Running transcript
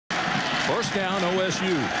First down,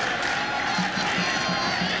 OSU.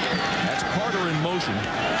 That's Carter in motion.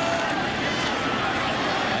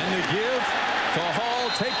 And the give to Hall,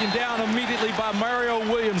 taken down immediately by Mario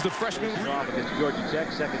Williams, the freshman. Off against Georgia Tech,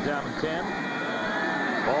 second down and 10.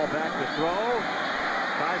 Ball back to throw.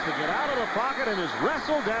 Tries to get out of the pocket and is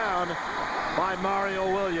wrestled down by Mario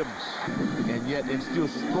Williams. And yet, and still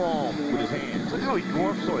strong with his hands. Look how he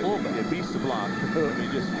dwarfs so it beats the block. I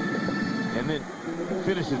mean, just, and then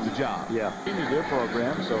finishes the job. Yeah, into their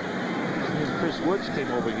program. So Chris Woods came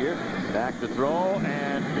over here. Back to throw,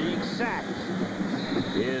 and being sacked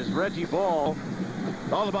is Reggie Ball.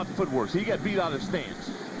 All about the footwork. So he got beat out of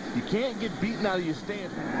stance. You can't get beaten out of your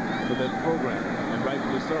stance for that program, and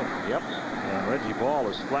rightfully so. Yep. And Reggie Ball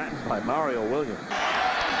is flattened by Mario Williams.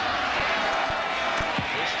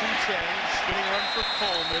 First and 10, spinning run for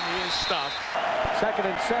Coleman. He is stopped. 2nd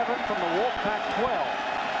and 7 from the Wolfpack 12.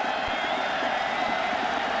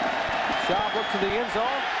 Schaub looks to the end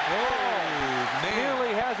zone.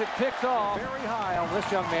 Nearly has it picked off. Very high on this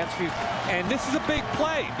young man's future. And this is a big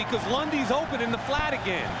play because Lundy's open in the flat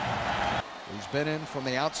again. He's been in from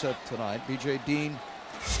the outset tonight. B.J. Dean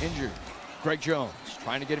injured. Greg Jones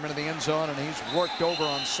trying to get him into the end zone, and he's worked over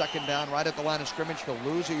on second down right at the line of scrimmage. He'll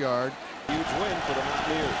lose a yard. Huge win for the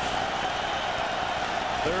Mountaineers.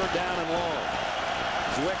 Third down and long.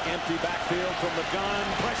 Zwick empty backfield from the gun.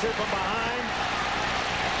 Pressure from behind.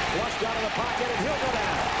 Flushed out of the pocket, and he'll go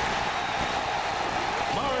down.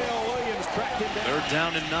 Mario Williams tracked him down. Third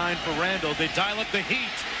down and 9 for Randall. They dial up the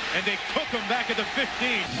heat, and they cook him back at the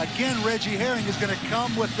 15. Again, Reggie Herring is going to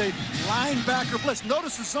come with the linebacker blitz.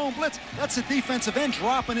 Notice the zone blitz. That's the defensive end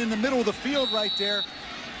dropping in the middle of the field right there.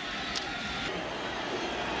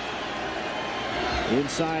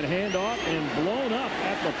 Inside handoff and blown up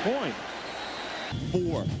at the point.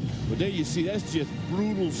 4. But there you see, that's just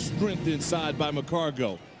brutal strength inside by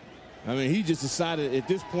McCargo. I mean, he just decided at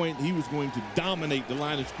this point he was going to dominate the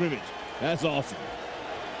line of scrimmage. That's awesome.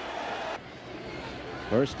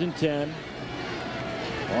 First and 10.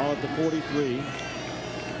 Ball at the 43.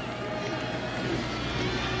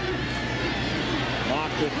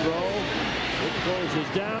 Mock the throw. It closes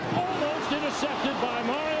down. Almost intercepted by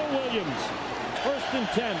Mario Williams. First and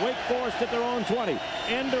 10. Wake Forest at their own 20.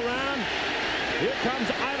 End around. Here comes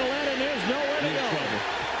Idlehead, and there's nowhere to go.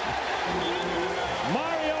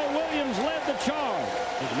 Mario Williams led the charge.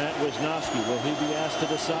 There's Matt Wisnowski. Will he be asked to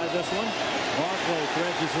decide this one? Barclay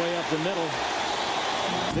threads his way up the middle.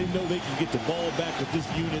 They know they can get the ball back with this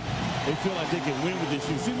unit. They feel like they can win with this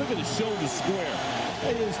unit. See, look at the shoulder square.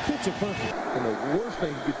 Hey, it's picture perfect. And the worst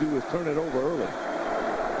thing you could do is turn it over early.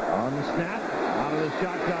 On the snap, out of the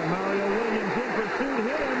shotgun, Mario Williams in pursuit,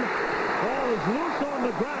 hit him. Ball is loose on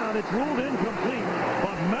the ground. It's ruled incomplete.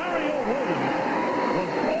 But Mario Williams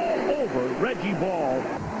was all over Reggie Ball.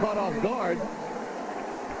 Caught off guard.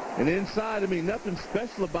 And inside, I mean, nothing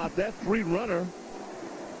special about that free runner.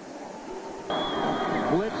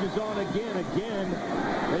 Blitz is on again.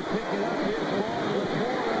 They pick it up. Here's Ball with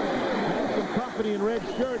more. Some company in red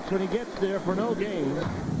shirts when he gets there for no gain.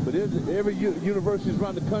 But every universities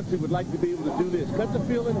around the country would like to be able to do this. Cut the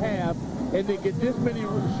field in half and then get this many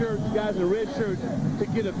shirts, guys in red shirts, to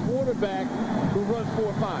get a quarterback who runs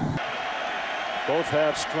 4.5. Both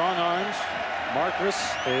have strong arms. Marcus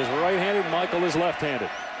is right-handed. Michael is left-handed.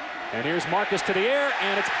 And here's Marcus to the air,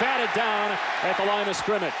 and it's batted down at the line of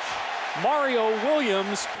scrimmage. Mario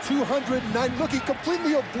Williams. 209. Look, he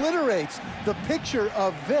completely obliterates the picture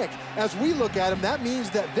of Vic. As we look at him, that means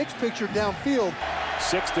that Vic's picture downfield.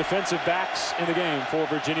 6 defensive backs in the game for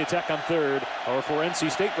Virginia Tech on third, or for NC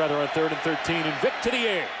State rather, on 3rd and 13. And Vic to the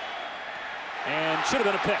air. And should have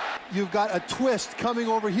been a pick. You've got a twist coming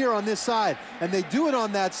over here on this side, and they do it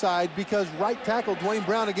on that side because right tackle Dwayne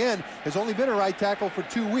Brown again has only been a right tackle for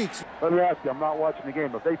 2 weeks. Let me ask you, I'm not watching the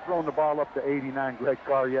game. Have they thrown the ball up to 89, Greg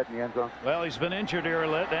Carr, yet in the end zone? Well, he's been injured here,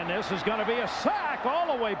 and this is going to be a sack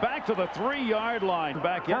all the way back to the 3-yard line.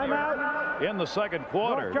 Back in the second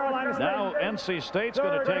quarter. Now NC State's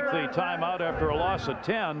going to take the timeout after a loss of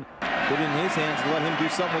 10. Put it in his hands and let him do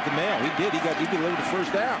something with the mail. He did. He delivered the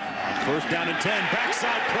first down. First down and 10.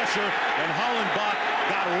 Backside pressure, and Hollenbach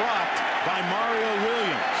got rocked by Mario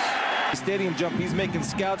Williams. Stadium jump. He's making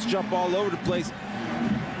scouts jump all over the place.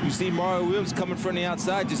 You see Mario Williams coming from the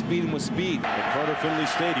outside, just beat him with speed. At Carter Finley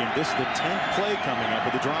Stadium, this is the 10th play coming up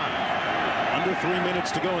of the drive. Under 3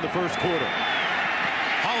 minutes to go in the first quarter.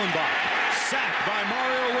 Hollenbach sacked by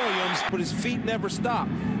Mario Williams. But his feet never stop.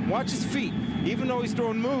 Watch his feet. Even though he's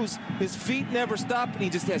throwing moves, his feet never stop, and he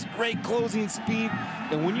just has great closing speed.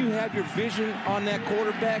 And when you have your vision on that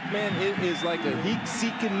quarterback, man, it is like a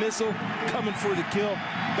heat-seeking missile coming for the kill.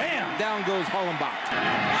 Bam! Down goes Hollenbach.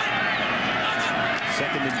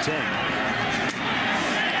 2nd and 10.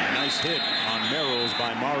 Nice hit on Merrills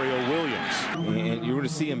by Mario Williams. And you're going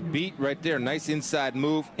to see him beat right there. Nice inside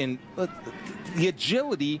move. And the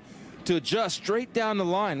agility to adjust straight down the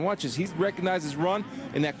line. Watch as he recognizes run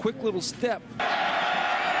and that quick little step.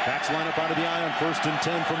 Backs line up out of the eye on 1st and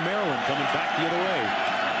 10 from Maryland. Coming back the other way.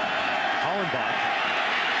 Hollenbach.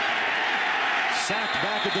 Sacked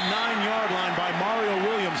back at the 9-yard line by Mario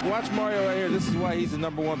Williams. Watch Mario right here. This is why he's the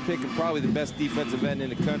 #1 pick and probably the best defensive end in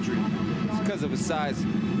the country. It's because of his size.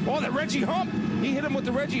 Oh, that Reggie Hump. He hit him with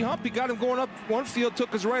the Reggie Hump. He got him going up one field,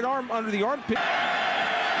 took his right arm under the armpit.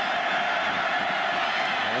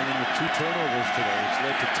 Only with 2 turnovers today. It's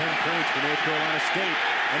led to 10 points for North Carolina State.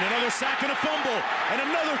 And another sack and a fumble. And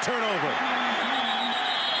another turnover.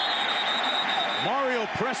 Mario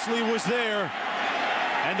Presley was there.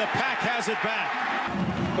 And the Pack has it back.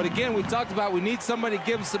 But again, we talked about we need somebody to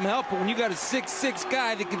give him some help. But when you got a 6'6"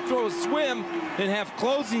 guy that can throw a swim and have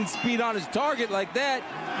closing speed on his target like that,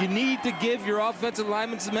 you need to give your offensive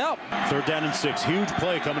lineman some help. 3rd down and 6. Huge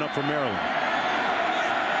play coming up for Maryland.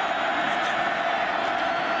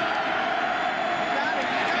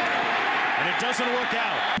 And it doesn't work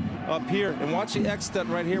out. Up here, and watch the X stunt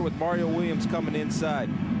right here with Mario Williams coming inside.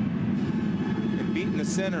 And beating the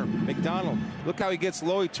center, McDonald. Look how he gets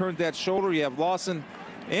low. He turns that shoulder. You have Lawson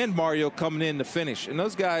and Mario coming in to finish. And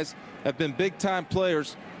those guys have been big-time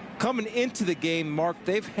players. Coming into the game, Mark,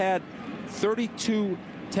 they've had 32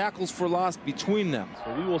 tackles for loss between them.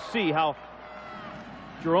 So we will see how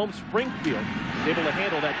Jerome Springfield is able to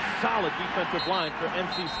handle that solid defensive line for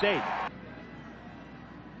NC State.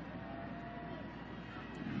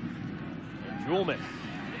 Julman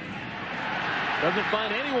doesn't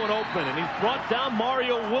find anyone open, and he's brought down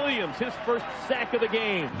Mario Williams, his first sack of the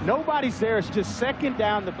game. Nobody's there. It's just 2nd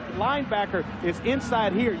down. The linebacker is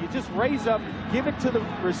inside here. You just raise up, give it to the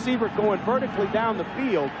receiver going vertically down the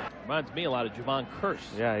field. Reminds me a lot of Javon Curse.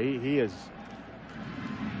 Yeah, he is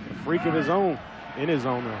a freak of his own, in his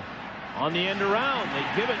own right. On the end around,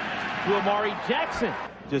 they give it to Amari Jackson.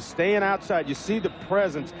 Just staying outside. You see the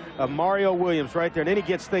presence of Mario Williams right there. And then he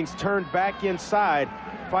gets things turned back inside,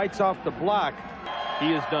 fights off the block.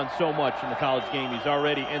 He has done so much in the college game. He's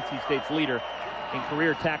already NC State's leader in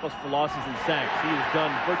career tackles for losses and sacks. He has done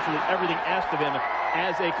virtually everything asked of him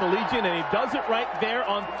as a collegian, and he does it right there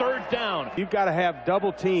on 3rd down. You've got to have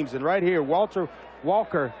double teams, and right here,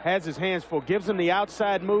 Walker has his hands full, gives him the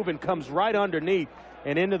outside move and comes right underneath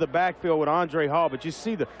and into the backfield with Andre Hall. But you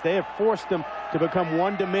see, they have forced them to become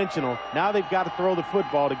one-dimensional. Now they've got to throw the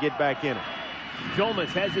football to get back in it. Jomas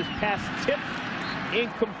has his pass tipped,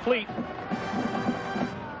 incomplete.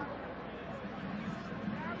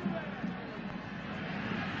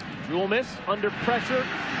 Julmas under pressure,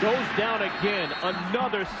 goes down again.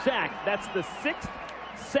 Another sack. That's the 6th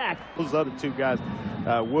sack. Those other 2 guys,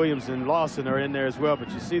 Williams and Lawson, are in there as well. But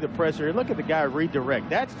you see the pressure. Look at the guy redirect.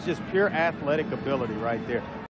 That's just pure athletic ability right there.